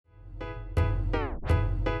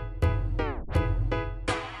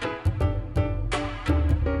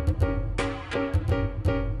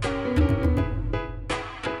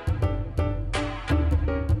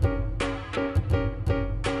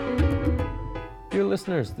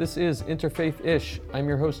listeners, this is Interfaith-ish. I'm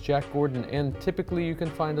your host, Jack Gordon, and typically you can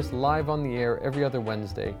find us live on the air every other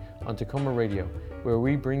Wednesday on Tacoma Radio, where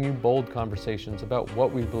we bring you bold conversations about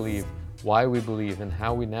what we believe, why we believe, and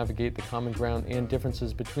how we navigate the common ground and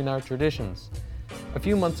differences between our traditions. A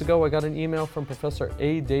few months ago, I got an email from Professor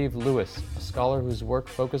A. Dave Lewis, a scholar whose work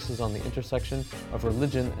focuses on the intersection of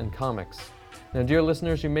religion and comics. Now, dear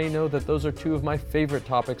listeners, you may know that those are two of my favorite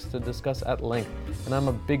topics to discuss at length, and I'm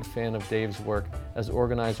a big fan of Dave's work as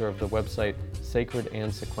organizer of the website Sacred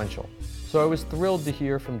and Sequential. So I was thrilled to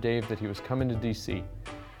hear from Dave that he was coming to DC.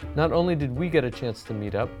 Not only did we get a chance to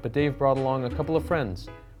meet up, but Dave brought along a couple of friends,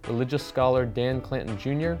 religious scholar Dan Clanton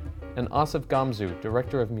Jr. and Asaf Gamzu,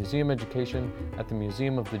 Director of Museum Education at the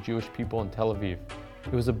Museum of the Jewish People in Tel Aviv.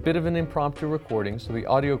 It was a bit of an impromptu recording, so the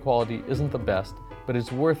audio quality isn't the best, but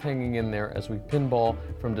it's worth hanging in there as we pinball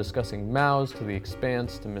from discussing Maus to The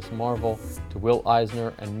Expanse to Miss Marvel to Will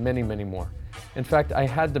Eisner and many, many more. In fact, I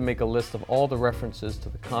had to make a list of all the references to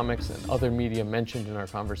the comics and other media mentioned in our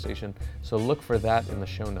conversation, so look for that in the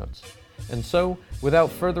show notes. And so,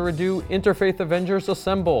 without further ado, Interfaith Avengers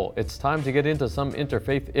assemble! It's time to get into some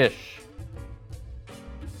Interfaith-ish.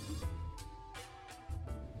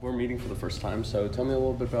 We're meeting for the first time, so tell me a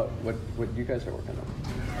little bit about what you guys are working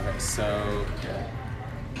on. Okay, so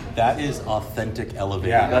that is authentic elevator.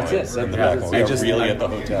 Yeah, that's noise it. In the back. We are really at the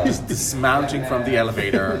I'm hotel. just dismounting from the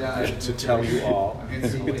elevator to tell you all. You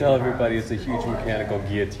can tell everybody it's a huge mechanical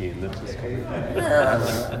guillotine that's just coming.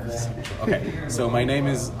 Okay, so my name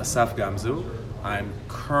is Asaf Gamzu. I'm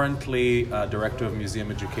currently Director of Museum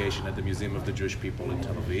Education at the Museum of the Jewish People in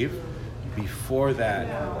Tel Aviv. Before that,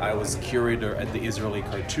 I was curator at the Israeli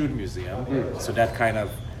Cartoon Museum, so that kind of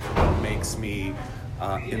makes me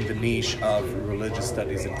in the niche of religious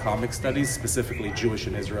studies and comic studies, specifically Jewish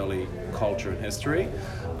and Israeli culture and history.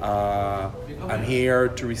 I'm here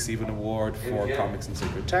to receive an award for Comics and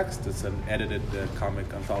Sacred Text. It's an edited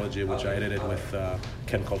comic anthology which I edited with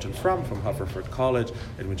Ken Colton from Haverford College,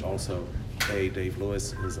 in which also Dave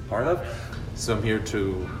Lewis is a part of. So I'm here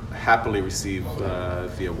to happily receive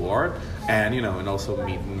the award, and and also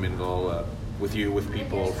meet and mingle with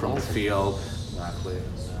people from the field. Exactly.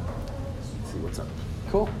 See what's up.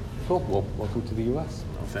 Cool. Well, welcome to the U.S.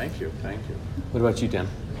 Oh, thank you. What about you, Dan?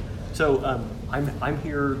 So I'm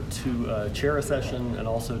here to chair a session and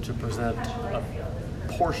also to present a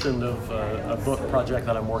portion of a book project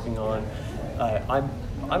that I'm working on.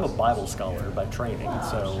 I'm a Bible scholar by training,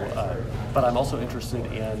 but I'm also interested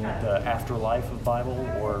in the afterlife of Bible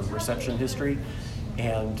or reception history,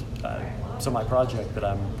 and so my project that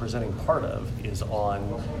I'm presenting part of is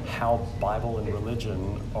on how Bible and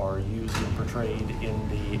religion are used and portrayed in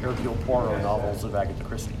the Hercule Poirot novels of Agatha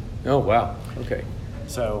Christie. Oh, wow. Okay.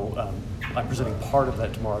 So I'm presenting part of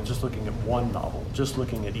that tomorrow, just looking at one novel, just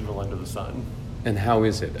looking at Evil Under the Sun. And how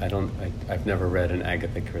is it? I've never read an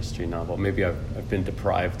Agatha Christie novel. Maybe I've been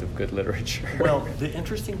deprived of good literature. Well, the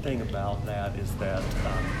interesting thing about that is that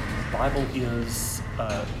Bible is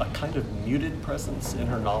a kind of muted presence in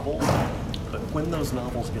her novels, but when those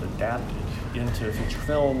novels get adapted into feature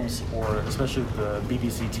films, or especially the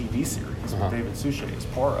BBC TV series with David Suchet's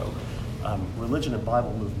Poirot, religion and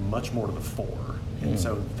Bible move much more to the fore. And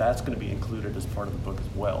so that's going to be included as part of the book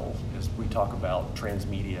as well, as we talk about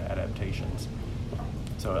transmedia adaptations.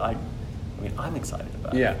 So I'm excited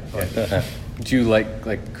about it. Yeah. Do you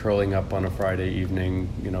like curling up on a Friday evening,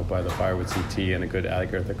 by the fire with some tea and a good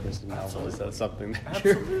Agatha Christie novel? Is that something that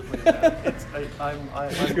Absolutely.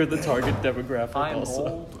 you're the target demographic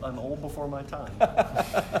also? I'm old before my time.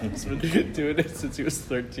 He's been doing it since he was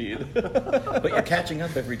 13. But you're catching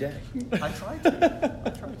up every day. I try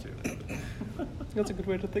to. That's a good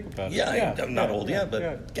way to think about it. Yeah, I'm not old yet,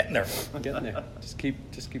 but getting there. Getting there. Just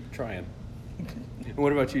keep trying. And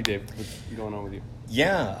what about you, Dave? What's going on with you?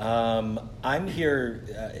 Yeah, I'm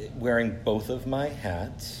here wearing both of my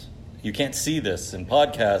hats. You can't see this in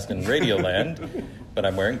podcast and radio land, but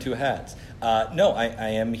I'm wearing two hats. No, I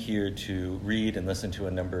am here to read and listen to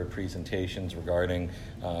a number of presentations regarding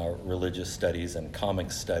religious studies and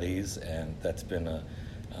comic studies, and that's been a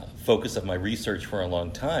focus of my research for a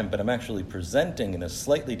long time, but I'm actually presenting in a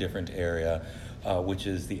slightly different area, which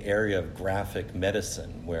is the area of graphic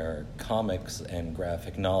medicine, where comics and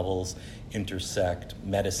graphic novels intersect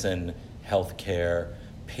medicine, healthcare,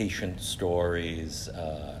 patient stories,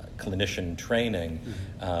 clinician training,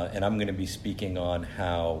 and I'm going to be speaking on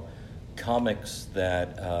how comics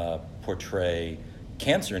that portray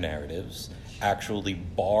cancer narratives actually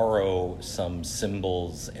borrow some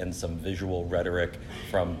symbols and some visual rhetoric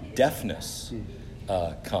from deafness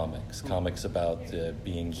comics about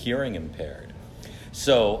being hearing impaired.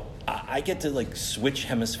 So I get to like switch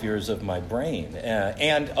hemispheres of my brain.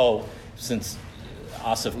 Since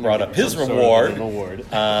Asif brought up his reward,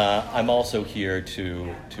 I'm also here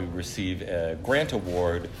to receive a grant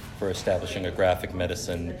award for establishing a graphic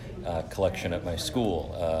medicine collection at my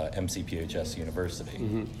school, MCPHS University.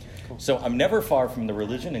 Mm-hmm. Cool. So I'm never far from the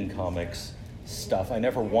religion and comics stuff. I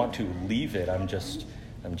never want to leave it. I'm just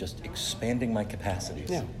expanding my capacities.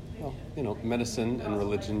 Yeah. Well, medicine and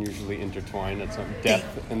religion usually intertwine at some death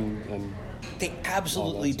and they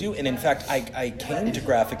absolutely do. And in fact, I came to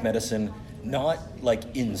graphic medicine not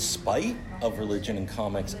like in spite of religion and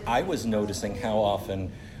comics. I was noticing how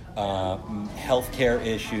often healthcare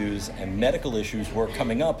issues and medical issues were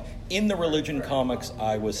coming up in the religion comics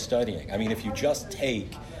I was studying. I mean, if you just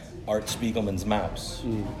take Art Spiegelman's Mouse,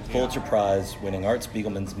 Pulitzer Prize winning Art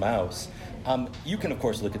Spiegelman's Mouse, you can, of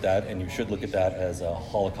course, look at that, and you should look at that as a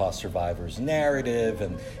Holocaust survivor's narrative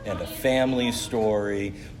and a family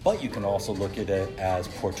story, but you can also look at it as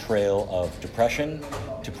portrayal of depression,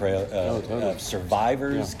 of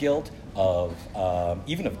survivor's guilt, of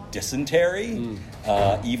even of dysentery,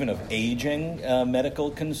 even of aging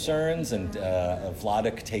medical concerns, and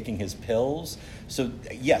Vladek taking his pills. So,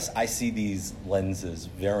 yes, I see these lenses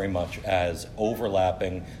very much as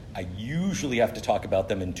overlapping. I usually have to talk about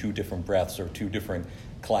them in two different breaths or two different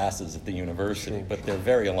classes at the university, but they're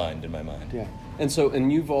very aligned in my mind. Yeah.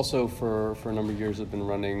 And you've also, for a number of years, have been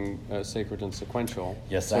running Sacred and Sequential.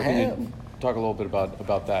 Yes, so I have. Can you talk a little bit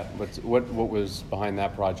about that? What was behind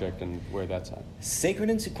that project and where that's at? Sacred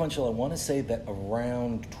and Sequential, I want to say that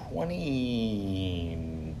around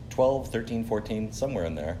 2012, 13, 14, somewhere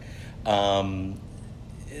in there,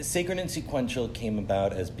 Sacred and Sequential came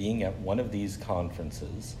about as being at one of these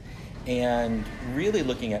conferences and really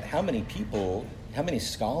looking at how many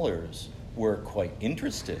scholars were quite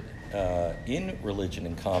interested in religion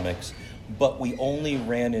and comics, but we only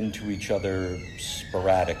ran into each other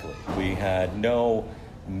sporadically. We had no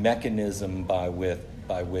mechanism by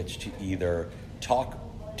which to either talk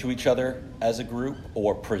to each other as a group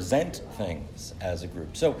or present things as a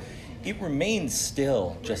group. So it remains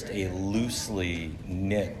still just a loosely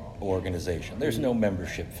knit organization. There's no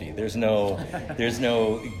membership fee. There's no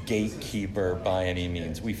gatekeeper by any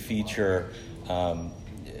means. We feature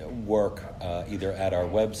work either at our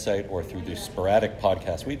website or through the sporadic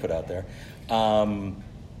podcasts we put out there from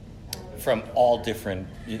all different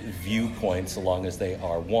viewpoints, so long as they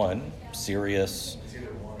are, one, serious,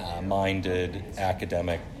 minded,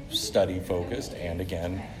 academic, study-focused, and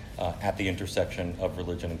again, at the intersection of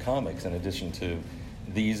religion and comics, in addition to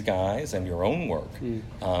these guys and your own work,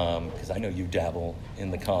 because I know you dabble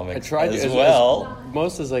in the comics as well.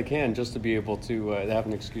 Most as I can, just to be able to have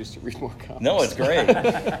an excuse to read more comics. No, it's great.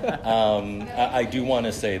 I do want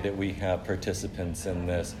to say that we have participants in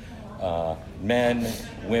this. Men,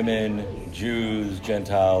 women, Jews,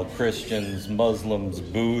 Gentile, Christians, Muslims,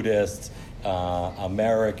 Buddhists,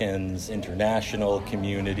 Americans, international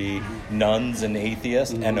community, nuns and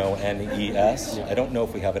atheists, Nones. I don't know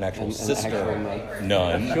if we have an actual sister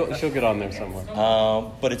nun. She'll get on there somewhere.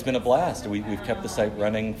 But it's been a blast. We've kept the site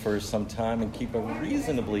running for some time and keep a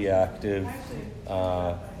reasonably active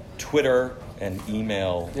Twitter and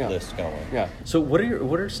email list going. Yeah. So what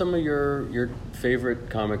are some of your favorite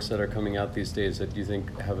comics that are coming out these days that you think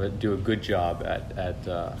do a good job at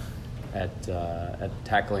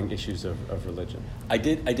tackling issues of religion? I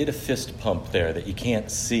did a fist pump there that you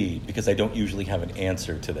can't see because I don't usually have an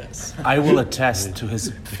answer to this. I will attest to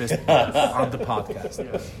his fist pump on the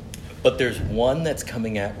podcast. But there's one that's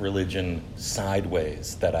coming at religion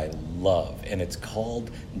sideways that I love, and it's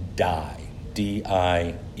called Die.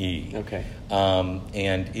 D-I-E. Okay.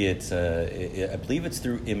 And it's I believe it's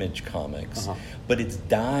through Image Comics, but it's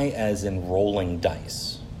Die as in rolling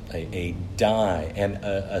dice. A die, and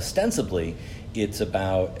ostensibly it's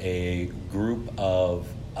about a group of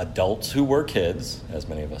adults who were kids, as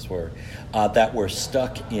many of us were, that were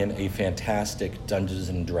stuck in a fantastic Dungeons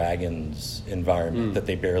and Dragons environment that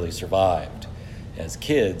they barely survived as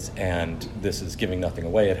kids, and this is giving nothing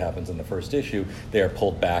away, it happens in the first issue. They are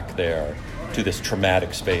pulled back there to this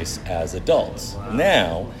traumatic space as adults.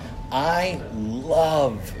 Now, I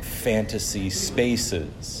love fantasy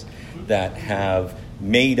spaces that have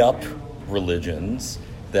made up religions,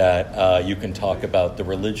 that you can talk about the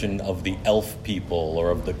religion of the elf people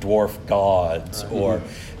or of the dwarf gods, or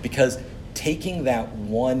because taking that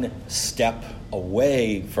one step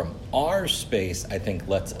away from our space, I think,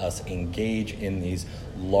 lets us engage in these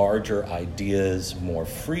larger ideas more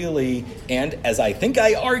freely, and as I think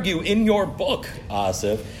I argue in your book,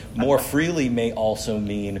 Asif, more freely may also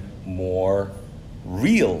mean more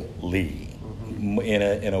really,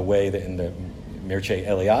 in a way that Mircea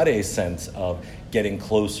Eliade's sense of getting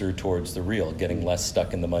closer towards the real, getting less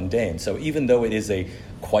stuck in the mundane. So even though it is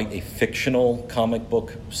quite a fictional comic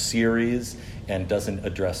book series and doesn't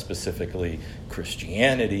address specifically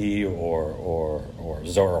Christianity or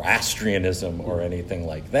Zoroastrianism or anything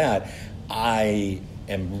like that, I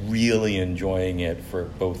am really enjoying it for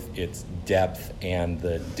both its depth and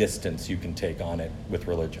the distance you can take on it with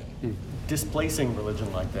religion. Displacing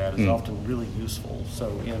religion like that is often really useful. So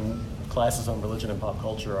in classes on religion and pop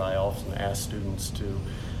culture, I often ask students to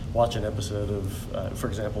watch an episode of, for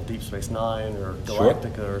example, Deep Space Nine or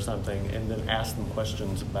Galactica or something, and then ask them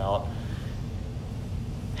questions about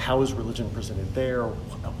how is religion presented there,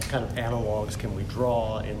 what kind of analogs can we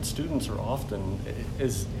draw, and students are often,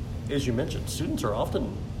 as you mentioned, students are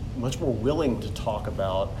often much more willing to talk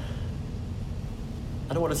about,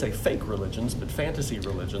 I don't want to say fake religions, but fantasy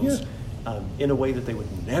religions, in a way that they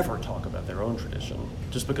would never talk about their own tradition,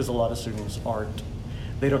 just because a lot of students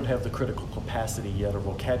they don't have the critical capacity yet or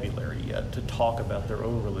vocabulary yet to talk about their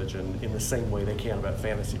own religion in the same way they can about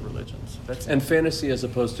fantasy religions. And fantasy as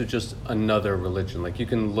opposed to just another religion. Like you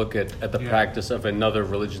can look at the practice of another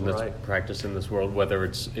religion that's practiced in this world, whether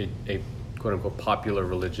it's a quote-unquote popular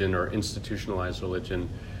religion or institutionalized religion,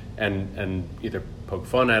 and either poke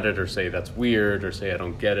fun at it or say that's weird or say I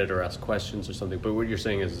don't get it or ask questions or something. But what you're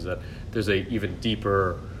saying is that there's a even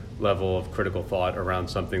deeper level of critical thought around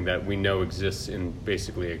something that we know exists in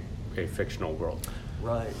basically a fictional world.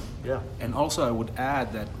 Right, yeah. And also I would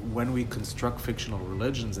add that when we construct fictional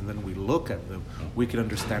religions and then we look at them, we can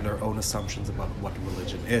understand our own assumptions about what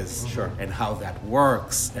religion is. Sure. And how that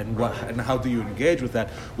works and and how do you engage with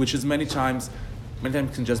that, which is many times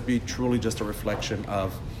can just be truly just a reflection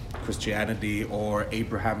of Christianity or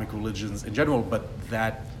Abrahamic religions in general, but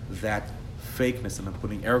that fakeness, and I'm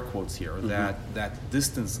putting air quotes here, that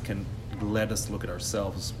distance can let us look at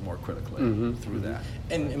ourselves more critically through that.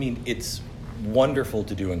 And I mean, it's wonderful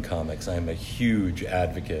to do in comics. I'm a huge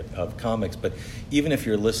advocate of comics, but even if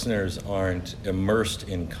your listeners aren't immersed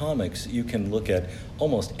in comics, you can look at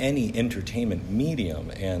almost any entertainment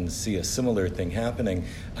medium and see a similar thing happening.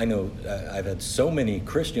 I know I've had so many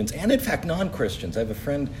Christians, and in fact non-Christians. I have a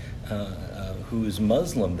friend who's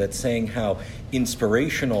Muslim that's saying how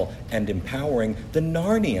inspirational and empowering the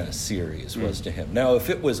Narnia series was to him. Now, if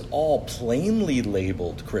it was all plainly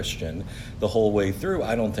labeled Christian the whole way through,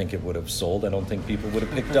 I don't think it would have sold. I don't think people would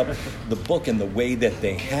have picked up the book in the way that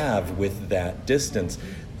they have with that distance.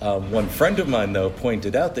 One friend of mine, though,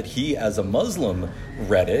 pointed out that he, as a Muslim,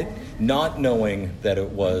 read it, not knowing that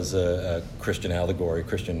it was a Christian allegory,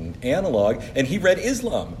 Christian analog, and he read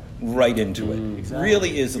Islam right into it. Exactly.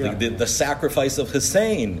 Really is the sacrifice of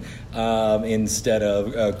Hussein instead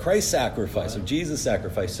of Christ's sacrifice, of Jesus'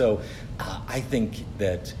 sacrifice. So I think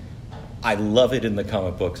that I love it in the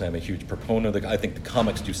comic books. I'm a huge proponent of I think the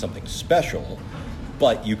comics do something special.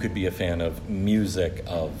 But you could be a fan of music,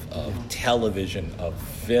 of television, of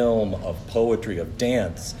film, of poetry, of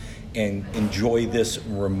dance, and enjoy this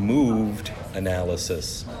removed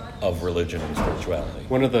analysis of religion and spirituality.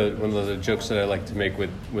 One of the jokes that I like to make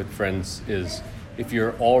with friends is if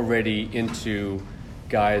you're already into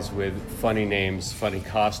guys with funny names, funny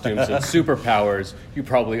costumes, and superpowers, you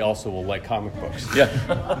probably also will like comic books. Yeah,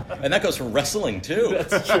 and that goes for wrestling too.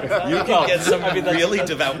 That's true. You can get some really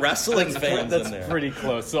devout wrestling fans in there. That's pretty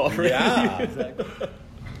close already. Yeah. Exactly.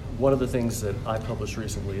 One of the things that I published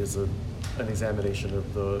recently is an examination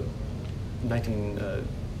of the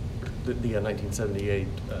 1978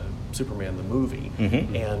 Superman the movie,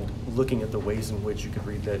 and looking at the ways in which you could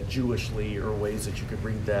read that Jewishly or ways that you could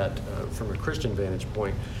read that from a Christian vantage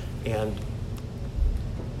point, and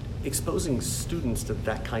exposing students to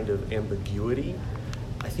that kind of ambiguity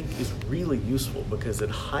I think is really useful because it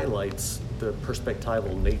highlights the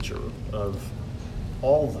perspectival nature of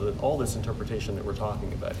all this interpretation that we're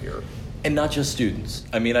talking about here. And not just students.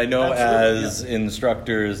 I mean, I know as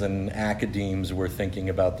instructors and academes we're thinking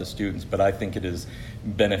about the students, but I think it is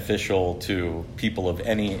beneficial to people of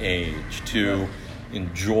any age to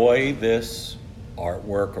enjoy this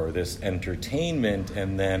artwork or this entertainment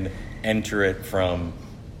and then enter it from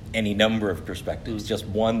any number of perspectives, just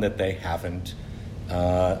one that they haven't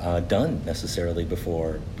done necessarily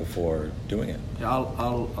before doing it. Yeah,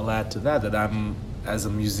 I'll add to that I'm, as a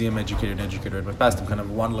museum educator and educator in my past, I'm kind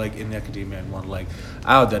of one leg in academia and one leg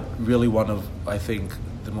out. That really one of, I think,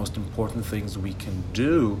 the most important things we can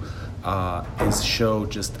do is show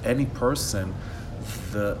just any person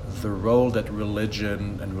the role that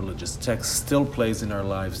religion and religious text still plays in our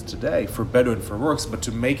lives today, for better and for worse, but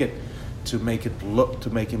to make him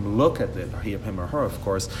look at it, him or her, of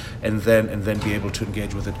course, and then be able to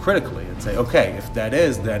engage with it critically and say, okay, if that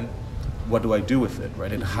is, then what do I do with it,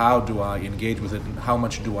 right? And how do I engage with it, and how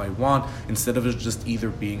much do I want, instead of it just either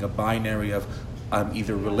being a binary of I'm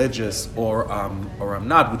either religious or I'm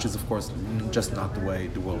not, which is of course just not the way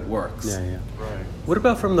the world works. Yeah. Right. What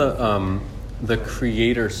about from the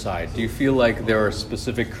creator side? Do you feel like there are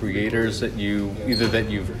specific creators that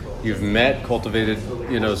you've met, cultivated,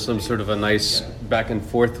 some sort of a nice back and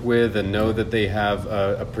forth with, and know that they have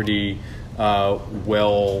a pretty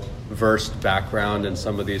well-versed background in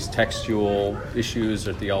some of these textual issues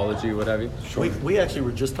or theology, what have you? Sure. We actually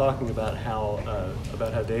were just talking about how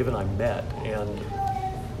Dave and I met, and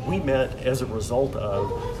we met as a result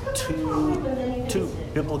of two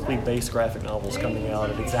biblically based graphic novels coming out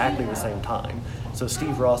at exactly the same time. So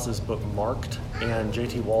Steve Ross's book Marked and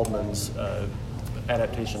J.T. Waldman's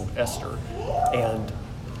adaptation of Esther. And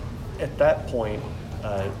at that point,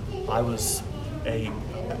 I was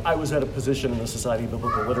at a position in the Society of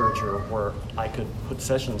Biblical Literature where I could put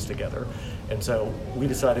sessions together. And so we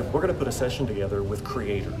decided we're going to put a session together with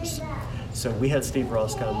creators. So we had Steve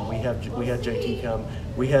Ross come, we had JT come,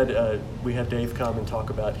 we had Dave come and talk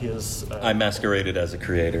about his... I masqueraded as a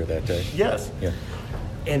creator that day. Yes. Yeah.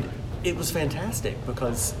 And it was fantastic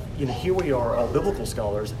because, here we are, all biblical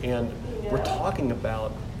scholars, and we're talking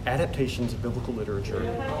about adaptations of biblical literature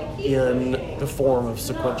in the form of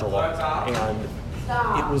sequential art. And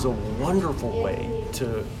it was a wonderful way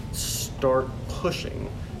to start pushing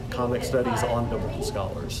comic studies on biblical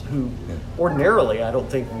scholars who ordinarily I don't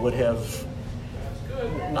think would have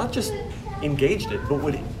not just engaged it, but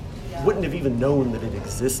wouldn't have even known that it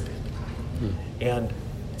existed. And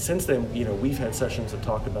since then, we've had sessions that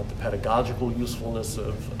talked about the pedagogical usefulness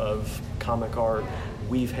of comic art.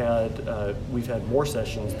 We've had more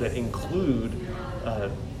sessions that include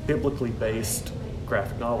biblically based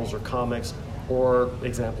graphic novels or comics or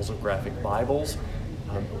examples of graphic Bibles,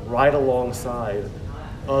 right alongside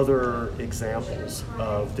other examples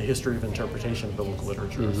of the history of interpretation of biblical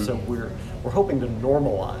literature. Mm-hmm. So we're hoping to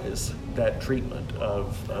normalize that treatment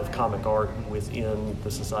of comic art within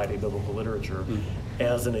the Society of Biblical Literature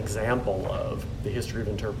as an example of the history of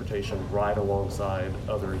interpretation right alongside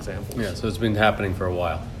other examples. Yeah, so it's been happening for a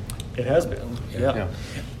while. It has been, yeah.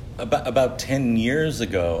 About 10 years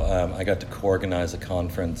ago, I got to co-organize a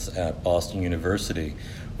conference at Boston University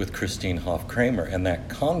with Christine Hoff Kramer, and that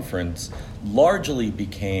conference largely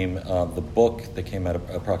became the book that came out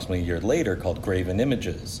approximately a year later called Graven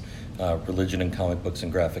Images, Religion in Comic Books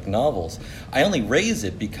and Graphic Novels. I only raise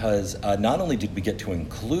it because not only did we get to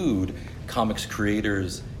include comics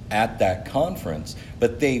creators at that conference,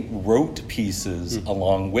 but they wrote pieces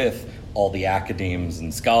along with all the academes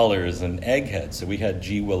and scholars and eggheads. So we had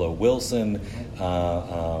G. Willow Wilson,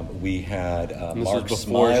 we had Mark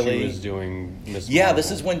Smiley. She was doing Miss Marvel. Yeah,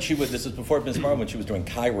 this is before Miss Marvel, when she was doing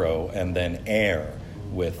Cairo and then Air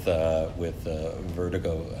with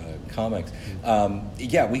Vertigo Comics.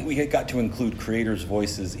 We had got to include creators'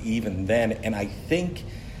 voices even then, and I think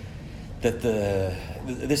that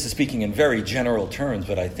this is speaking in very general terms,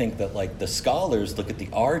 but I think that like the scholars look at the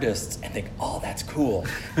artists and think, oh, that's cool.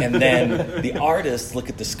 And then the artists look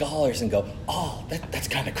at the scholars and go, oh, that's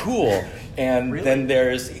kind of cool. And really?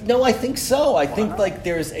 Then I think so. I think like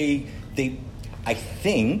there's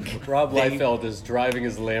Rob Liefeld is driving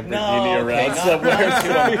his Lamborghini around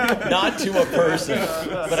somewhere. Not to a person.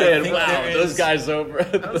 But saying, I think wow, those guys over.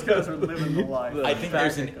 Those guys are living the life. I think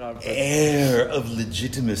there's an air of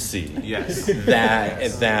legitimacy Yes.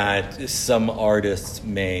 that some artists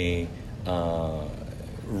may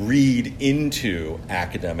read into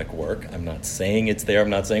academic work. I'm not saying it's there. I'm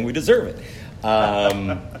not saying we deserve it.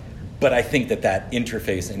 But I think that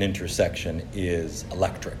interface and intersection is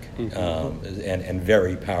electric and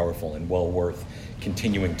very powerful and well worth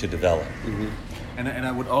continuing to develop. Mm-hmm. And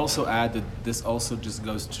I would also add that this also just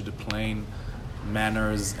goes to the plain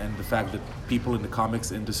manners and the fact that people in the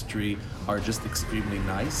comics industry are just extremely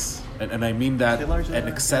nice. And I mean that, and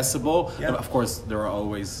accessible. Yeah. And of course, there are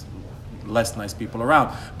always less nice people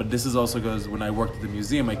around. But this is also goes, when I worked at the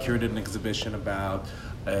museum, I curated an exhibition about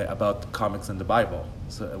comics and the Bible,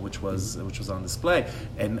 which was on display,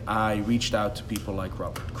 and I reached out to people like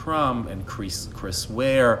Robert Crumb and Chris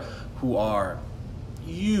Ware, who are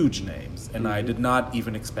huge names, and I did not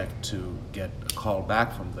even expect to get a call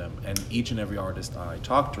back from them. And each and every artist I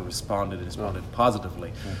talked to responded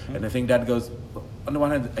positively, and I think that goes. On the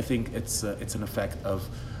one hand, I think it's an effect of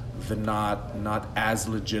the not as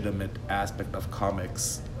legitimate aspect of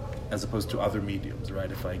comics as opposed to other mediums,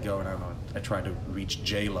 right? If I go and I try to reach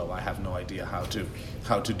J-Lo, I have no idea how to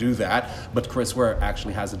do that. But Chris Ware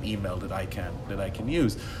actually has an email that I can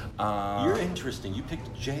use. You're interesting. You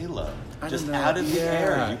picked J-Lo. Just know. out of the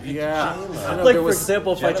air. You picked J-Lo. Like, for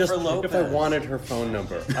example, if Jennifer I Lopez. wanted her phone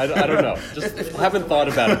number, I don't know. Just haven't thought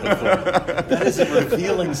about it before. That is a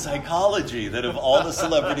revealing psychology that of all the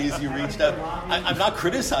celebrities you reached out, I'm not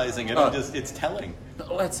criticizing it, it's telling.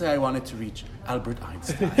 Let's say I wanted to reach Albert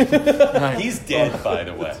Einstein. He's dead, by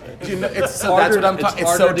the way. That's what I'm talking.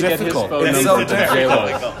 It's so difficult. It's so difficult.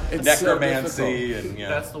 It's Necromancy and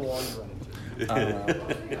That's the wall you run into.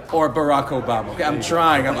 Or Barack Obama. Okay, I'm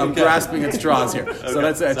trying. I'm grasping at straws here. So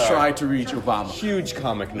let's say I try to reach Obama. Huge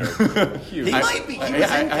comic nerd. Huge. He might be. He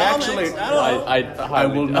was in comics. Actually, I I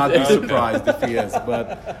will not be surprised if he is.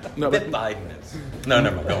 But no. bet Biden is. No,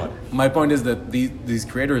 never mind. Go on. My point is that these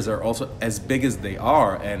creators are also as big as they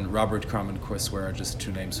are, and Robert Crumb and Chris Ware are just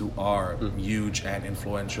two names who are huge and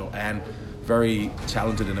influential and very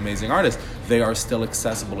talented and amazing artists. They are still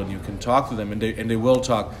accessible, and you can talk to them, and they will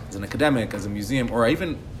talk as an academic, as a museum, or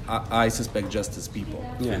even I suspect just as people.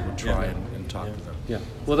 Yeah. They would try and talk to them. Yeah.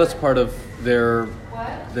 Well, that's part of their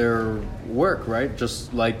work, right?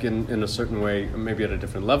 Just like in a certain way, maybe at a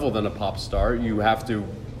different level than a pop star, you have to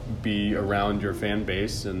be around your fan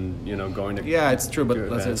base and going to it's true, but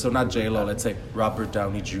let's say, so not J-Lo, let's say Robert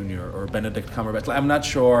Downey Jr. or Benedict Cumberbatch. Like, I'm not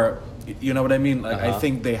sure, you know what I mean? Like, I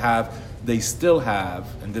think they still have,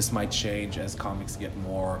 and this might change as comics get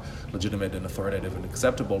more legitimate and authoritative and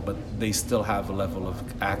acceptable, but they still have a level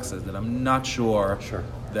of access that I'm not sure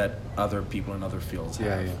that other people in other fields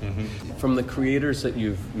have. Yeah. Mm-hmm. From the creators that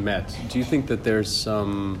you've met, do you think that there's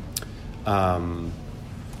some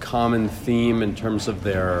common theme in terms of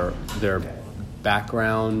their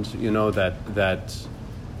background,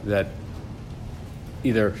 that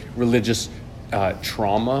either religious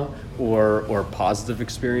trauma or positive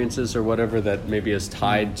experiences or whatever that maybe is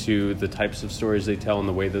tied to the types of stories they tell and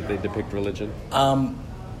the way that they depict religion?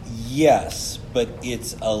 Yes, but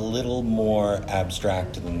it's a little more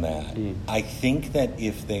abstract than that. I think that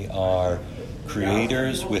if they are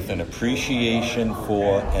creators with an appreciation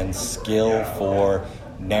for and skill for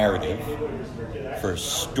narrative, for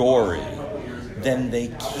story, then they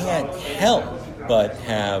can't help but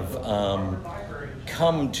have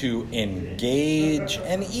come to engage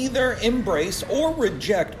and either embrace or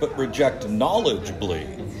reject, but reject knowledgeably,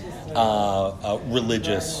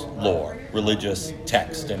 religious lore, religious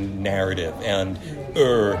text and narrative and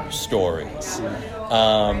stories.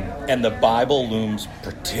 And the Bible looms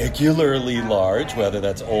particularly large, whether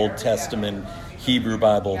that's Old Testament Hebrew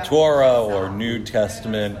Bible Torah or New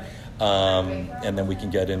Testament, and then we can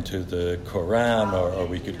get into the Quran or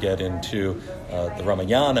we could get into the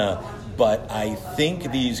Ramayana. But I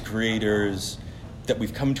think these creators that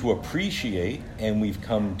we've come to appreciate and we've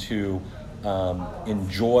come to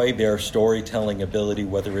enjoy their storytelling ability,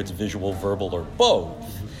 whether it's visual, verbal, or both,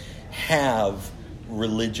 have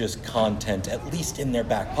religious content at least in their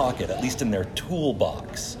back pocket, at least in their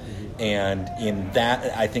toolbox. And in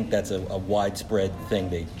that, I think that's a widespread thing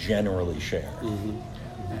they generally share.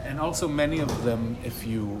 And also many of them, if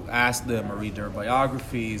you ask them or read their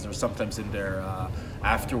biographies or sometimes in their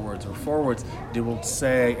afterwards or forwards, they will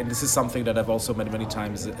say, and this is something that I've also met many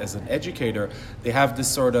times as an educator, they have this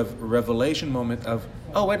sort of revelation moment of,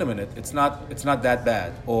 oh, wait a minute, it's not that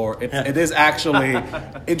bad, or it is actually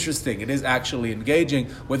interesting, it is actually engaging.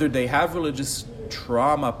 Whether they have religious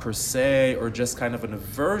trauma per se or just kind of an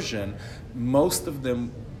aversion,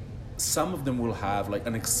 some of them will have like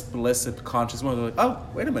an explicit conscious moment, like, oh,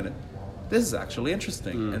 wait a minute, this is actually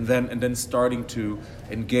interesting. And then starting to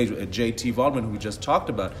engage with J.T. Waldman, who we just talked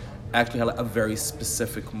about, actually had a very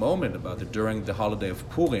specific moment about it during the holiday of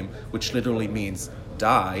Purim, which literally means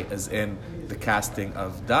die, as in the casting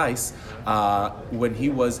of dice, when he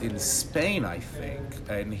was in Spain, I think,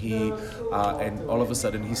 and and all of a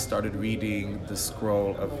sudden he started reading the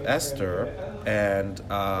scroll of Esther and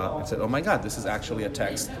said, oh my God, this is actually a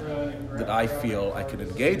text that I feel I can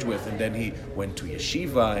engage with. And then he went to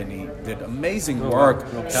yeshiva and he did amazing work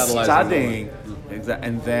studying,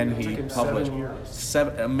 and then he published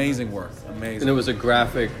amazing work. Amazing. And it was a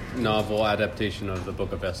graphic novel adaptation of the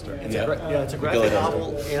Book of Esther. It's a graphic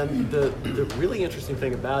novel, and the really interesting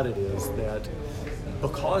thing about it is that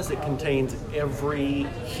because it contains every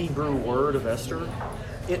Hebrew word of Esther,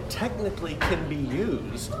 it technically can be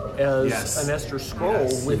used as an Esther scroll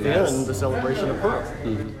within the celebration of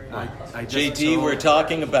Purim. JT, we're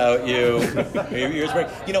talking about you.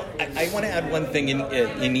 I want to add one thing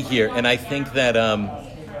in here, and I think that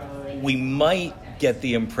we might get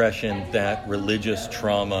the impression that religious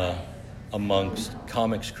trauma amongst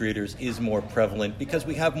comics creators is more prevalent because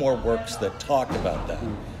we have more works that talk about that.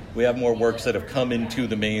 We have more works that have come into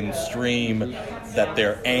the mainstream that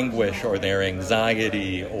their anguish or their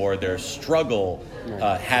anxiety or their struggle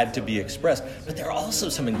had to be expressed. But there are also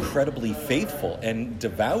some incredibly faithful and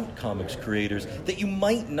devout comics creators that you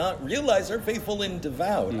might not realize are faithful and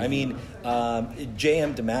devout. I mean,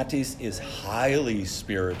 J.M. DeMatteis is highly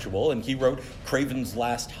spiritual, and he wrote Kraven's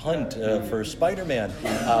Last Hunt for Spider-Man.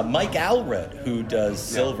 Mike Allred, who does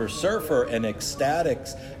Silver Surfer and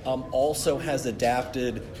Ecstatics, also has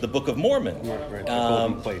adapted the Book of Mormon.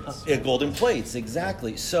 Golden Plates. Golden Plates,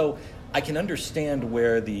 exactly. So I can understand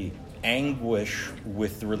where the anguish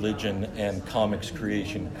with religion and comics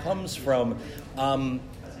creation comes from,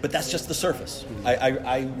 but that's just the surface.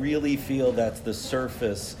 I really feel that's the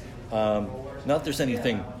surface. Not that there's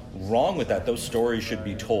anything wrong with that. Those stories should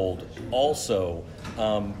be told also,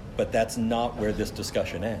 but that's not where this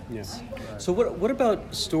discussion ends. Yes. So what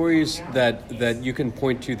about stories that you can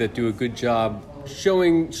point to that do a good job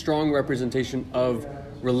showing strong representation of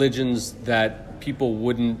religions that people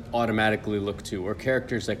wouldn't automatically look to, or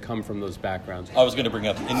characters that come from those backgrounds? I was going to bring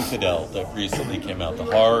up Infidel that recently came out, the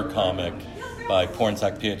horror comic by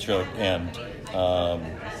Pornsak Pietro and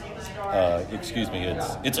it's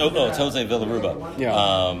Jose Villarruba.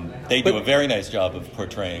 Yeah. They do a very nice job of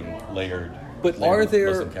portraying layered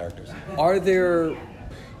Muslim characters. Are there,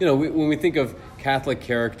 when we think of Catholic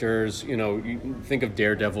characters, you think of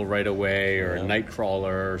Daredevil right away, or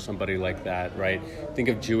Nightcrawler or somebody like that, right? Think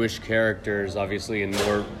of Jewish characters, obviously, in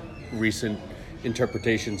more recent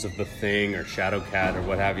interpretations of The Thing or Shadowcat or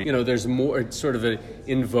what have you. There's more, it's sort of an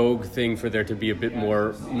in vogue thing for there to be a bit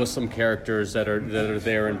more Muslim characters that are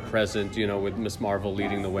there and present, with Miss Marvel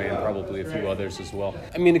leading the way and probably a few others as well.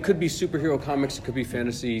 I mean, it could be superhero comics, it could be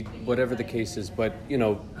fantasy, whatever the case is, but,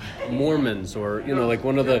 Mormons or, like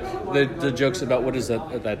one of the jokes about, what is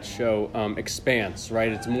that show, Expanse,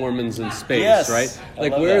 right? It's Mormons in space, yes, right?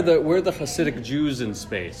 Like, where are the Hasidic Jews in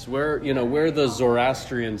space? Where are the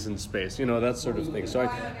Zoroastrians in space? That sort of thing. So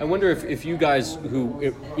I wonder if you guys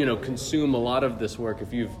who consume a lot of this work,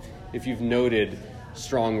 if you've noted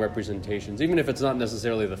strong representations, even if it's not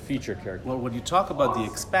necessarily the feature character. Well, when you talk about The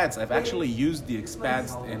Expanse, I've actually used The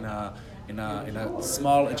Expanse in a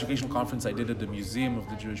small educational conference I did at the Museum of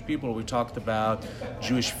the Jewish People. We talked about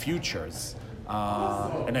Jewish futures.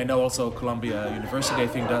 And I know also Columbia University, I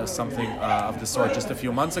think, does something of the sort just a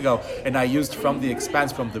few months ago. And I used from The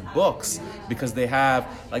Expanse, from the books, because they have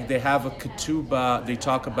a ketubah they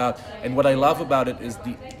talk about. And what I love about it is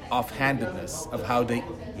the offhandedness of how they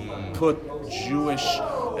put Jewish,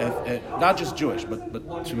 not just Jewish,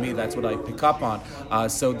 but to me that's what I pick up on.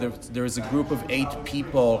 So there is a group of 8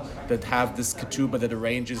 people that have this ketubah that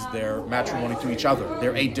arranges their matrimony to each other.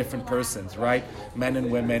 They're 8 different persons, right? Men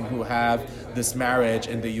and women who have this marriage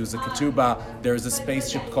and they use a ketubah. There's a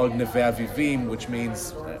spaceship called Neve Avivim, which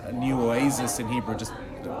means a new oasis in Hebrew, just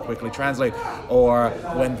to quickly translate. Or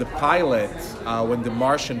when the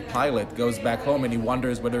Martian pilot goes back home and he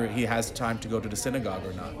wonders whether he has time to go to the synagogue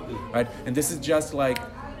or not, right? And this is just like,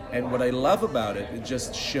 and what I love about it, it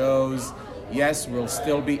just shows, yes, we'll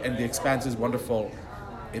still be, and The Expanse is wonderful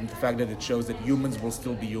in the fact that it shows that humans will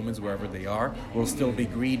still be humans wherever they are. We'll still be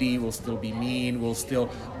greedy, we'll still be mean, we'll still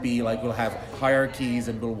be like, we'll have hierarchies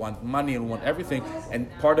and we'll want money and want everything. And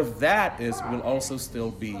part of that is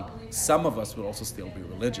some of us will also still be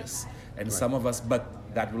religious. And some of us,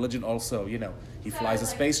 but that religion also, he flies a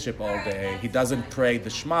spaceship all day. He doesn't pray the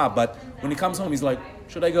Shema, but when he comes home, he's like,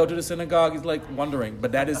 should I go to the synagogue? He's like wondering.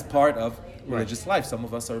 But that is part of religious life. Some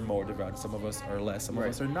of us are more devout, some of us are less, some of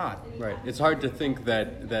us are not. Right. It's hard to think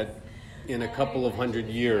that in a couple of 100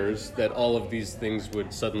 years that all of these things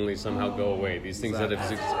would suddenly somehow go away. These things that have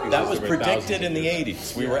existed. That was predicted in the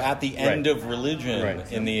 80s. We were at the end of religion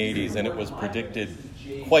in the 80s, and it was predicted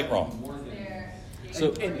quite wrong.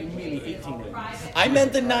 So in really 1880s. I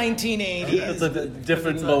meant the 1980s. It's a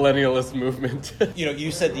different millennialist movement.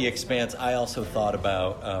 You said The Expanse. I also thought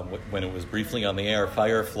about, when it was briefly on the air,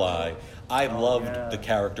 Firefly. I loved the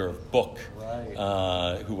character of Book,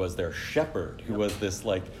 who was their shepherd, who was this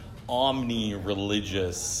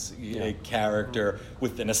omni-religious character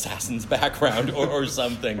with an assassin's background or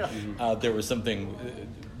something. There was something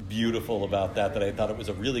beautiful about that I thought it was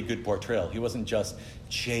a really good portrayal. He wasn't just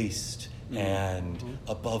chaste and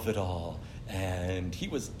above it all, and he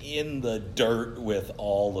was in the dirt with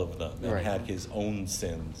all of them and had his own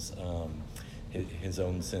sins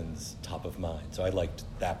top of mind. So I liked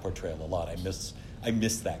that portrayal a lot. I miss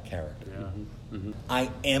that character. I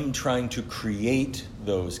am trying to create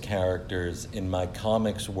those characters in my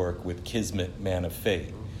comics work with Kismet, Man of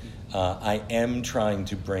Fate. I am trying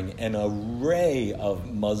to bring an array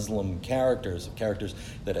of Muslim characters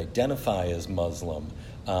that identify as Muslim,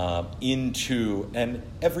 into an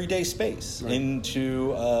everyday space, right,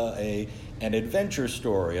 into an adventure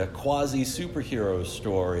story, a quasi-superhero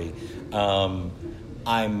story.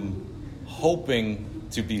 I'm hoping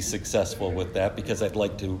to be successful with that because I'd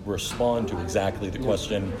like to respond to exactly the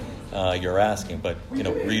question you're asking. But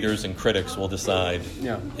readers and critics will decide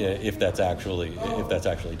if that's actually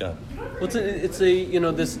done. Well, it's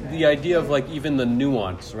the idea of like even the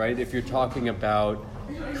nuance, right? If you're talking about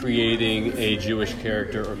creating a Jewish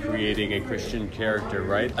character or creating a Christian character,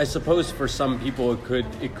 right? I suppose for some people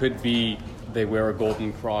it could be they wear a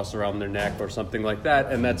golden cross around their neck or something like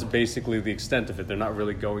that, and that's basically the extent of it. They're not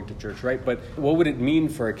really going to church, right? But what would it mean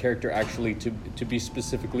for a character actually to be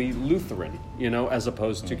specifically Lutheran, as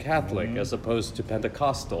opposed to Catholic, as opposed to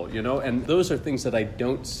Pentecostal, And those are things that I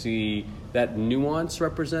don't see that nuance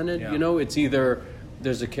represented, It's either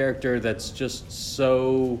there's a character that's just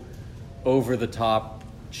so over the top,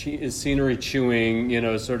 scenery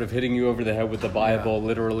chewing, sort of hitting you over the head with the Bible,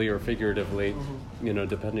 literally or figuratively,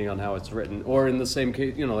 depending on how it's written. Or in the same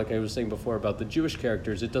case, like I was saying before about the Jewish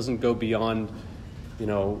characters, it doesn't go beyond,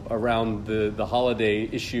 around the holiday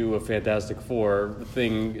issue of Fantastic Four. The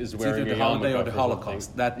Thing is wearing either the holiday or the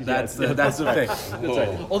Holocaust. That's the thing. That's right.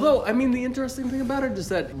 Although, the interesting thing about it is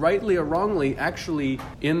that, rightly or wrongly, actually,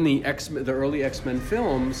 in the early X-Men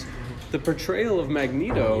films, the portrayal of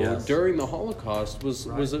Magneto during the Holocaust was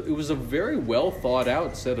a very well thought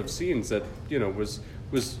out set of scenes that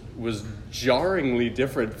was jarringly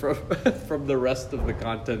different from the rest of the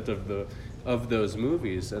content of those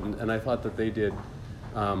movies, and I thought that they did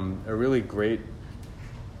a really great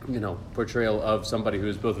portrayal of somebody who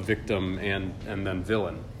is both a victim and then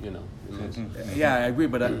villain. Yeah, I agree,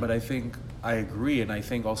 but I think I agree, and I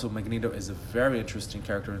think also Magneto is a very interesting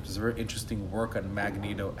character. It's a very interesting work on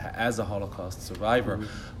Magneto as a Holocaust survivor,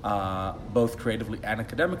 both creatively and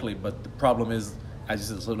academically. But the problem is, as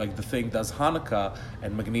you said, so like The Thing does Hanukkah,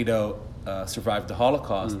 and Magneto survived the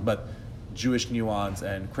Holocaust, but Jewish nuance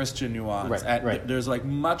and Christian nuance, and there's like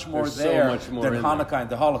much more than Hanukkah and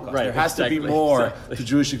the Holocaust. There has to be more to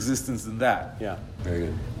Jewish existence than that. Yeah, very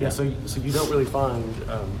good. Yeah, so you don't really find.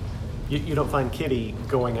 You don't find Kitty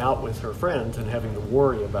going out with her friends and having to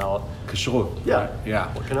worry about kashrut.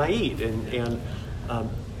 Yeah. What can I eat? And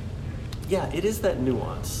it is that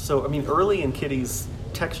nuance. So early in Kitty's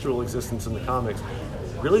textual existence in the comics,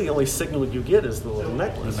 really the only signal you get is the little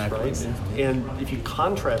necklace, right? And if you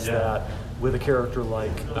contrast that with a character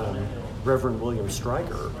like Reverend William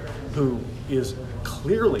Stryker, who is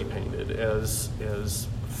clearly painted as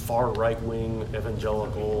far right-wing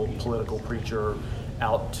evangelical political preacher,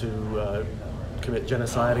 out to commit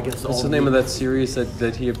genocide against all. What's the name of that series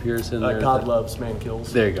that he appears in? God Loves, Man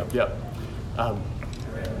Kills. There you go. Yep. I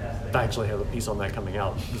actually have a piece on that coming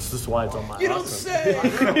out. This is why it's on my. You don't say.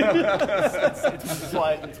 It's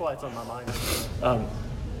why it's on my mind.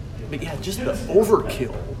 But just the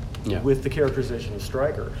overkill with the characterization of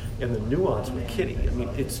Stryker and the nuance with Kitty.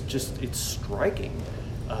 It's striking.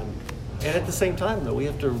 And at the same time, though, we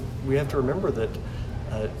have to remember that.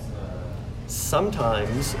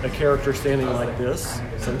 Sometimes a character standing like this,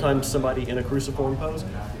 sometimes somebody in a cruciform pose,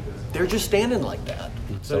 they're just standing like that.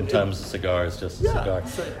 Sometimes a cigar is just a cigar.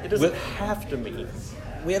 So it doesn't have to mean.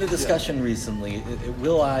 We had a discussion recently.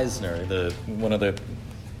 Will Eisner, one of the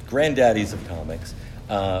granddaddies of comics,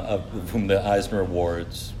 of whom the Eisner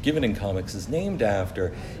Awards given in comics is named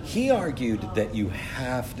after, he argued that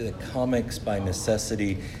the comics by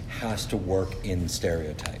necessity has to work in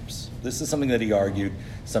stereotypes. This is something that he argued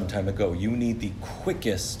some time ago. You need the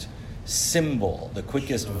quickest symbol, the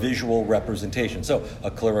quickest visual representation. So a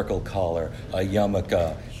clerical collar, a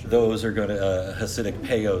yarmulke, those are going to Hasidic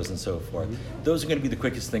peyos and so forth. Those are going to be the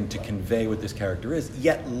quickest thing to convey what this character is.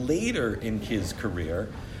 Yet later in his career,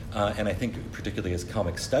 and I think particularly as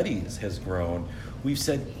comic studies has grown, we've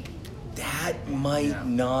said that might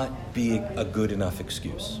not be a good enough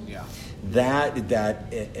excuse. Yeah. That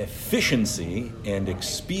efficiency and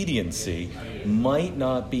expediency might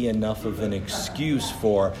not be enough of an excuse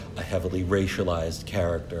for a heavily racialized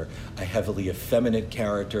character, a heavily effeminate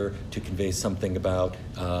character to convey something about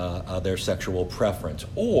their sexual preference,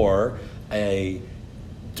 or a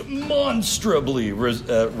demonstrably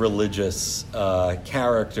religious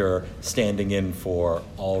character standing in for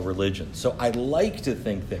all religions. So I like to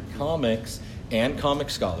think that comics and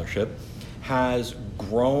comic scholarship has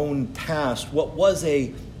grown past what was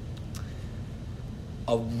a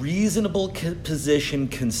reasonable position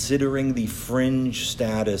considering the fringe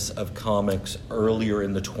status of comics earlier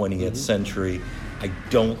in the 20th century, I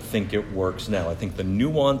don't think it works now. I think the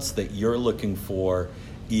nuance that you're looking for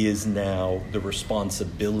is now the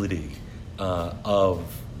responsibility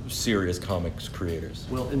of serious comics creators.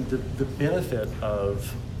 Well, and the benefit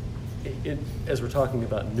of, as we're talking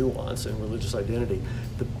about nuance and religious identity,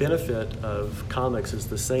 the benefit of comics is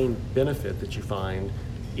the same benefit that you find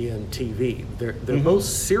in TV. They're both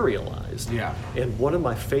serialized. Yeah. And one of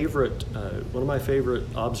my favorite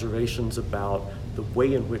observations about the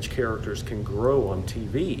way in which characters can grow on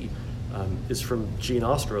TV is from Gene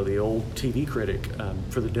Ostro, the old TV critic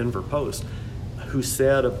for the Denver Post, who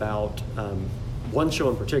said about one show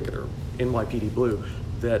in particular, NYPD Blue,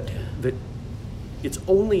 that it's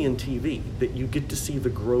only in TV that you get to see the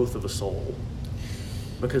growth of a soul.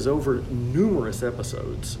 Because over numerous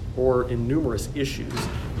episodes or in numerous issues,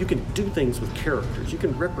 you can do things with characters. You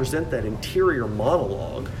can represent that interior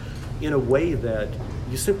monologue in a way that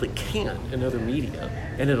you simply can't in other media.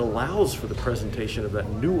 And it allows for the presentation of that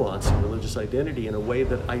nuance and religious identity in a way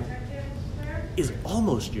that is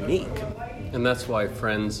almost unique. And that's why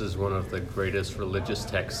Friends is one of the greatest religious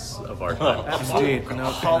texts of our time. Indeed.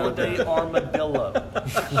 Holiday armadillo.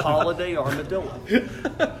 Holiday armadillo.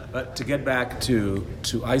 But to get back to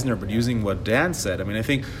Eisner, but using what Dan said, I mean, I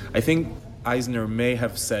think Eisner may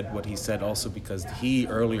have said what he said also because he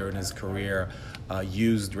earlier in his career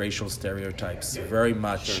used racial stereotypes very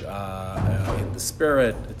much in the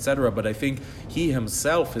spirit, etc. But I think he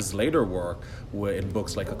himself, his later work in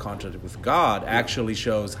books like A Contract with God, actually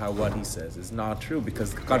shows how what he says is not true,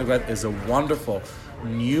 because A Contract with God is a wonderful,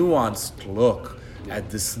 nuanced look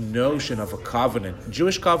at this notion of a covenant,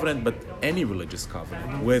 Jewish covenant, but any religious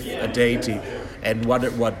covenant with a deity, and what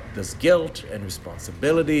does guilt and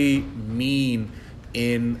responsibility mean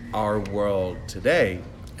in our world today.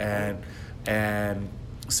 And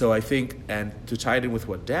so I think, and to tie it in with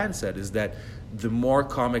what Dan said, is that the more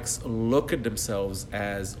comics look at themselves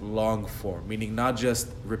as long form, meaning not just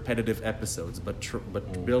repetitive episodes, but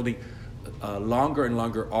building longer and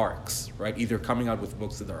longer arcs, right? Either coming out with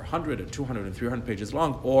books that are 100 and 200 and 300 pages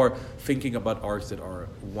long, or thinking about arcs that are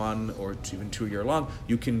 1 or even 2 year long.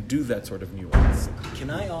 You can do that sort of nuance. Can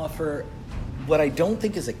I offer what I don't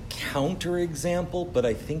think is a counterexample, but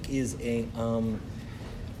I think is an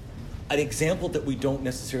example that we don't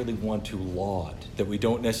necessarily want to laud, that we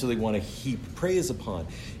don't necessarily want to heap praise upon.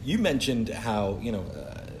 You mentioned how,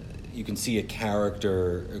 you can see a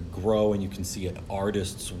character grow and you can see an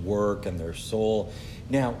artist's work and their soul.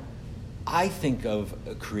 Now, I think of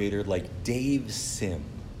a creator like Dave Sim.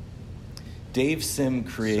 Dave Sim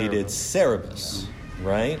created Cerebus,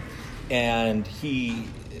 right? And he,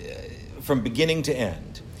 from beginning to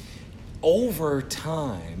end, over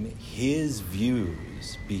time, his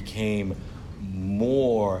views became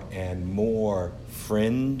more and more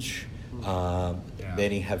fringe.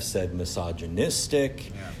 Many have said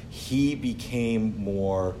misogynistic. He became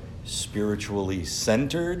more spiritually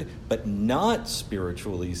centered, but not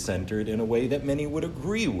spiritually centered in a way that many would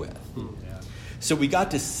agree with. So we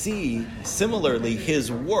got to see, similarly,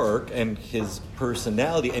 his work and his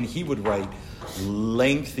personality, and he would write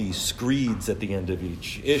lengthy screeds at the end of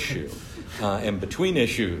each issue, and between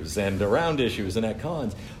issues, and around issues, and at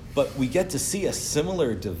cons. But we get to see a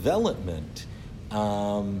similar development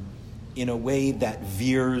in a way that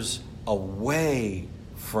veers away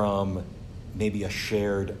from maybe a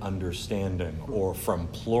shared understanding or from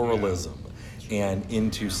pluralism and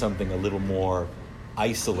into something a little more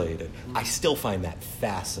isolated. I still find that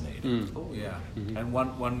fascinating. And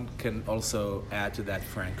one can also add to that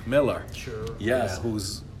Frank Miller. Sure. Yes.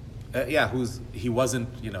 He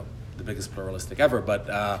wasn't, the biggest pluralistic ever,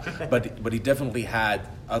 but he definitely had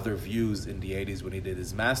other views in the 80s when he did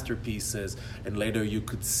his masterpieces, and later you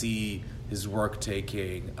could see his work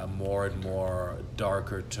taking a more and more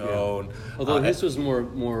darker tone. Although his was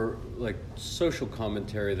more like social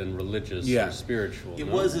commentary than religious or spiritual. It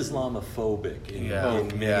was Islamophobic in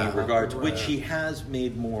many regards, which he has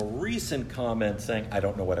made more recent comments saying, I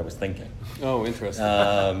don't know what I was thinking. Oh, interesting.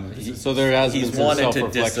 So there has been some wanted to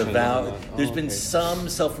self-reflection. disavow. There's been some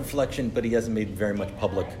self-reflection, but he hasn't made very much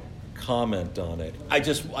public comment on it. I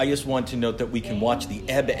just want to note that we can watch the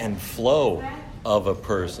ebb and flow of a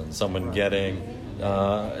person, someone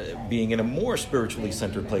being in a more spiritually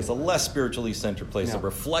centered place, a less spiritually centered place, a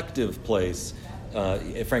reflective place.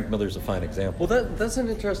 Frank Miller's a fine example. Well, that's an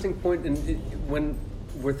interesting point when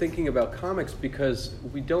we're thinking about comics, because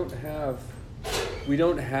we don't have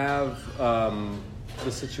the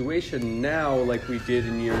situation now like we did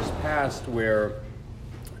in years past, where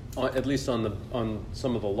at least on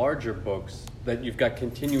some of the larger books, that you've got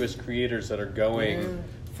continuous creators that are going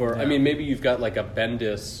for. I mean, maybe you've got like a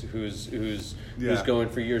Bendis who's Yeah. going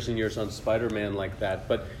for years and years on Spider-Man like that.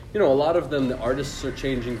 But a lot of them, the artists are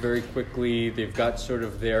changing very quickly. They've got sort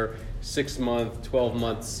of their 6-month,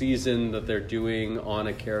 12-month season that they're doing on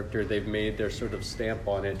a character. They've made their sort of stamp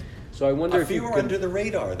on it. So I wonder A if few you are could... under the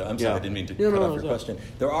radar, though. I'm sorry, I didn't mean to cut off your question.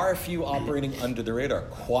 There are a few operating under the radar,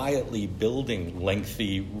 quietly building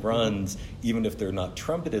lengthy runs, even if they're not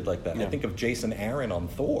trumpeted like that. I think of Jason Aaron on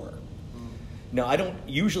Thor. Now, I don't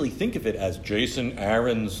usually think of it as Jason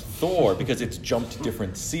Aaron's Thor because it's jumped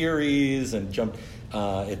different series and jumped.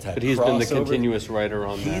 It's had But he's been the crossover. continuous writer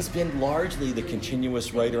on that. He's been largely the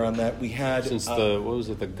continuous writer on that. We had Since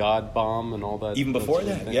the God Bomb and all that. even before sort of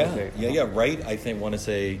that, thing? yeah. Okay. Right. I think want to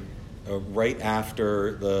say right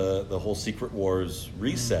after the whole Secret Wars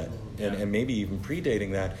reset, and maybe even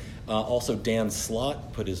predating that. Also, Dan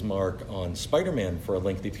Slott put his mark on Spider-Man for a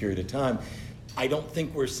lengthy period of time. I don't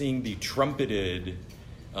think we're seeing the trumpeted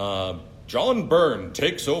John Byrne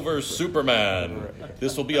takes over Superman.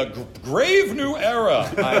 This will be a grave new era.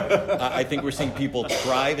 I think we're seeing people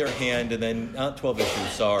try their hand and then 12 issues,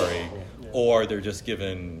 sorry, or they're just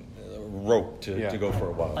given rope to go for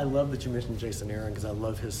a while. I love that you mentioned Jason Aaron because I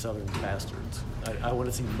love his Southern Bastards. I want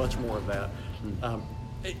to see much more of that.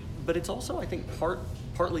 But it's also, I think,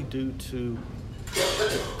 partly due to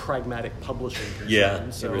pragmatic publishing concerns.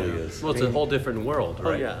 Yeah, it really is. Well, it's a whole different world,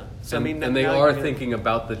 right? Oh, yeah. So, And, I mean, and they now are you're gonna- thinking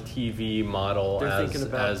about the TV model They're as, thinking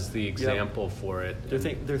about- as the example for it. They're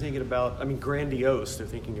thinking about, I mean, grandiose. They're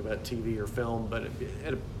thinking about TV or film, but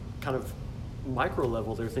at a kind of micro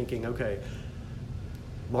level, they're thinking, okay,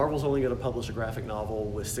 Marvel's only going to publish a graphic novel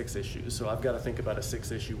with 6 issues, so I've got to think about a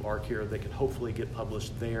 6-issue arc here that can hopefully get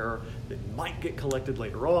published there, that might get collected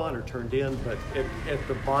later on or turned in, but at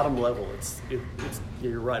the bottom level, it's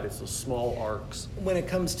you're right, it's those small arcs. When it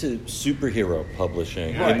comes to superhero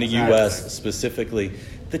publishing Right, in the exactly. U.S. specifically,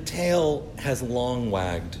 the tail has long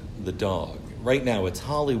wagged the dog. Right now, it's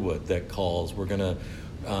Hollywood that calls, we're going to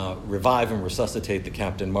revive and resuscitate the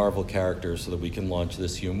Captain Marvel characters so that we can launch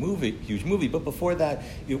this huge movie. But before that,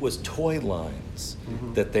 it was toy lines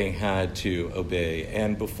that they had to obey.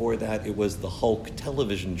 And before that, it was the Hulk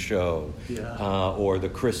television show, or the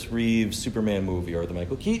Chris Reeves Superman movie, or the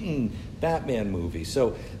Michael Keaton Batman movie.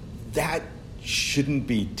 So that shouldn't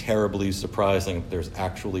be terribly surprising if there's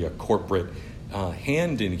actually a corporate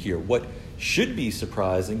hand in here. What should be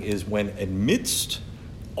surprising is when amidst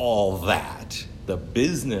all that, the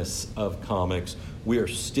business of comics, we are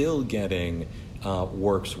still getting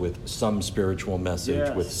works with some spiritual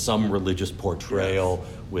message, with some religious portrayal,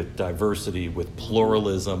 with diversity, with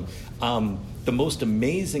pluralism. The most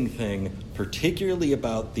amazing thing, particularly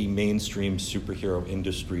about the mainstream superhero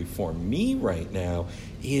industry for me right now,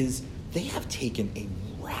 is they have taken a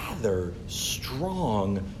rather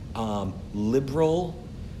strong liberal,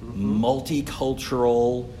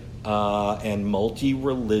 multicultural, and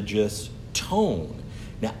multi-religious tone.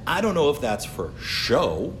 Now, I don't know if that's for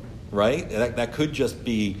show, right? That could just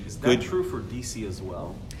be Is that good. true for DC as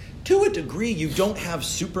well? To a degree, you don't have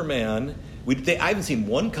Superman. I haven't seen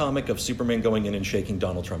one comic of Superman going in and shaking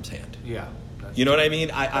Donald Trump's hand. Yeah. You know what I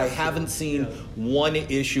mean? I haven't seen one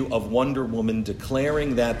issue of Wonder Woman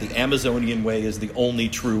declaring that the Amazonian way is the only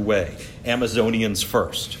true way. Amazonians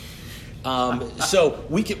first. So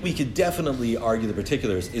we could definitely argue the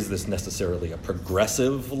particulars. Is this necessarily a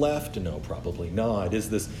progressive left? No, probably not. Is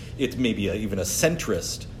this? It's maybe even a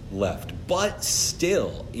centrist left, but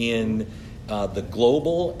still in the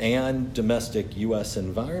global and domestic U.S.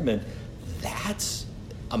 environment, that's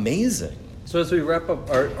amazing. So as we wrap up,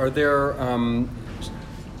 are there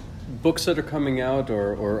books that are coming out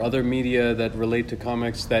or other media that relate to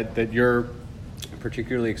comics that you're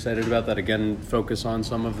particularly excited about that again focus on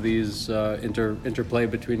some of these interplay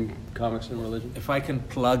between comics and religion? If I can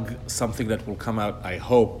plug something that will come out, I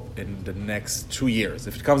hope, in the next 2 years.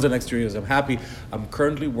 If it comes in the next 2 years, I'm happy. I'm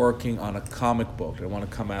currently working on a comic book that I want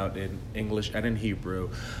to come out in English and in Hebrew,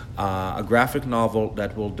 a graphic novel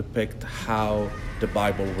that will depict how the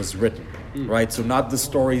Bible was written, right? So not the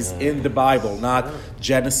stories in the Bible, not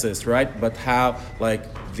Genesis, right? But how, like,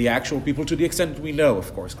 the actual people, to the extent we know,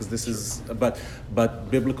 of course, because this is,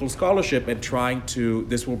 but biblical scholarship and trying to,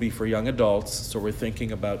 this will be for young adults, so we're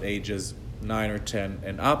thinking about ages 9 or 10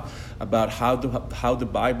 and up, about how the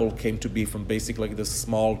Bible came to be from basically like this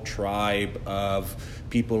small tribe of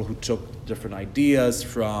people who took different ideas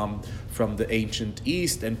from the ancient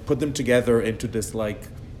East and put them together into this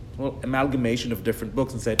amalgamation of different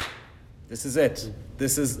books and said, this is it.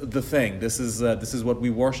 This is the thing. This is what we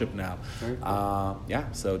worship now.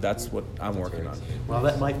 So that's what I'm working on. Well,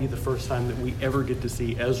 that might be the first time that we ever get to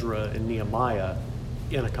see Ezra and Nehemiah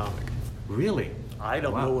in a comic. Really? I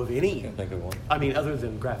don't know of any. Can't think of one. I mean, other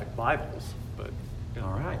than graphic Bibles, but.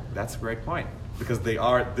 All right, that's a great point because they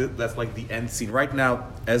are. That's like the end scene right now.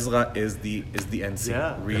 Ezra is the end scene.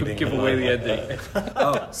 Yeah. Reading. Give away the ending.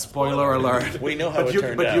 Oh, spoiler alert! We know how it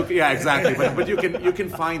turned out. Yeah, exactly. But you can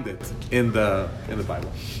find it in the Bible.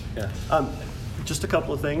 Yeah. Just a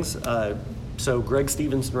couple of things. So Greg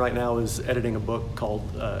Stevenson right now is editing a book called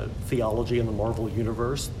Theology in the Marvel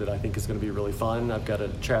Universe that I think is going to be really fun. I've got a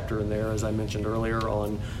chapter in there, as I mentioned earlier,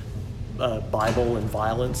 on Bible and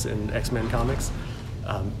violence in X-Men comics.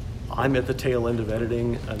 I'm at the tail end of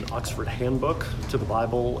editing an Oxford Handbook to the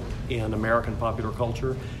Bible in American popular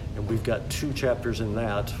culture, and we've got 2 chapters in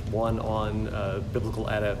that, one on biblical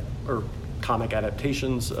comic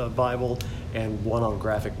adaptations of Bible, and one on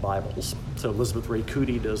graphic Bibles. So Elizabeth Ray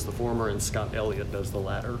Cootie does the former, and Scott Elliott does the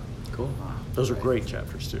latter. Cool. Those are great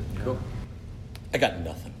chapters too. Cool. I got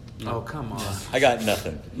nothing. Oh, come on. I got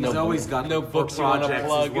nothing. He's always got no books you wanna projects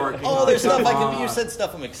plug. he's working Oh, on. there's stuff Come on. you said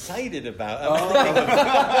stuff I'm excited about.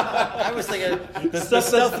 I was thinking the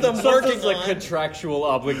stuff that I'm working It's like on. contractual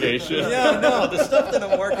obligation. Yeah, no, the stuff that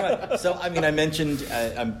I'm working on. So, I mean, I mentioned,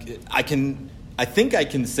 I think I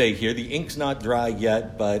can say here, the ink's not dry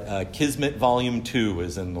yet, but Kismet Volume 2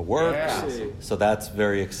 is in the works. Yeah. So that's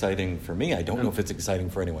very exciting for me. I don't know if it's exciting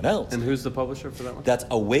for anyone else. And who's the publisher for that one? That's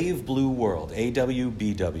A Wave Blue World,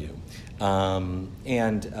 AWBW.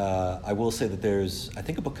 And I will say that there's, I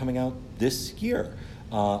think, a book coming out this year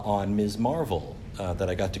on Ms. Marvel that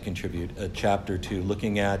I got to contribute a chapter to,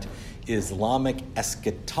 looking at Islamic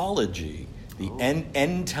eschatology, the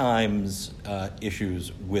end times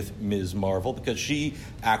issues with Ms. Marvel, because she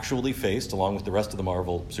actually faced, along with the rest of the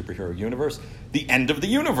Marvel superhero universe, the end of the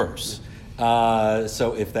universe.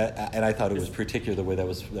 So if that, and I thought it was particular the way that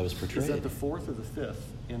was portrayed. Is that the 4th or the 5th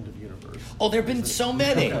end of universe? Oh, there have been so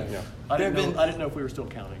many. Yeah. I didn't know if we were still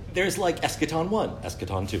counting. There's like Eschaton 1,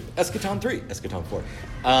 Eschaton 2, Eschaton 3, Eschaton 4.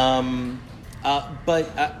 But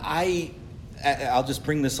I'll just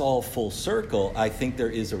bring this all full circle. I think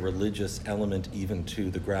there is a religious element even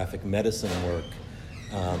to the graphic medicine work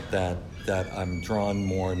that I'm drawn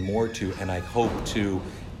more and more to, and I hope to,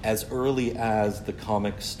 as early as the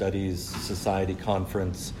Comic Studies Society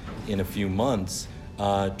conference in a few months,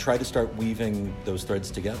 try to start weaving those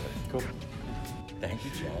threads together. Cool. Thank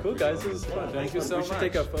you, Jack. Cool, guys. This was fun. Thank you so We should much.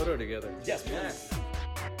 take a photo together. Yes, yes.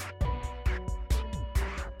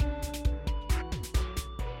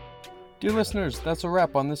 Dear listeners, that's a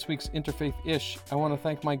wrap on this week's Interfaith-ish. I want to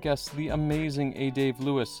thank my guests, the amazing A. Dave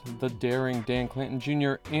Lewis, the daring Dan Clanton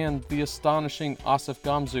Jr., and the astonishing Asaf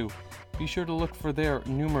Gamzu. Be sure to look for their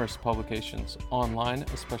numerous publications online,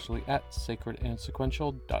 especially at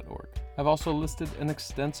sacredandsequential.org. I've also listed an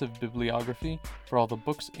extensive bibliography for all the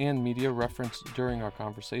books and media referenced during our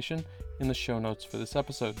conversation in the show notes for this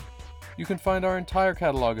episode. You can find our entire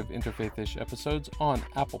catalog of Interfaith-ish episodes on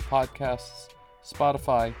Apple Podcasts,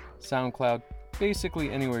 Spotify, SoundCloud,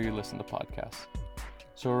 basically anywhere you listen to podcasts.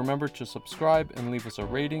 So remember to subscribe and leave us a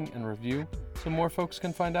rating and review so more folks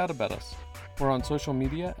can find out about us. We're on social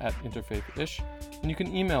media at Interfaith-ish, and you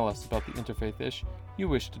can email us about the Interfaith-ish you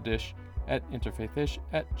wish to dish at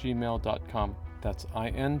interfaithish@gmail.com. That's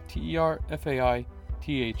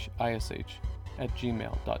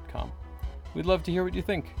interfaithish@gmail.com. We'd love to hear what you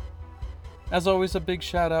think. As always, a big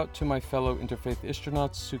shout out to my fellow Interfaith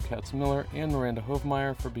astronauts Sue Katz-Miller and Miranda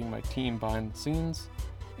Hovmeyer for being my team behind the scenes,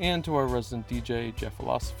 and to our resident DJ, Jeff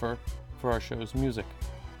Philosopher, for our show's music.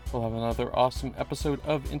 We'll have another awesome episode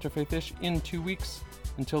of Interfaith-ish in 2 weeks.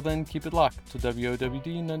 Until then, keep it locked to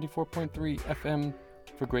WOWD 94.3 FM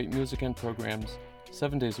for great music and programs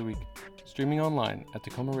 7 days a week, streaming online at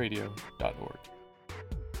tacomaradio.org.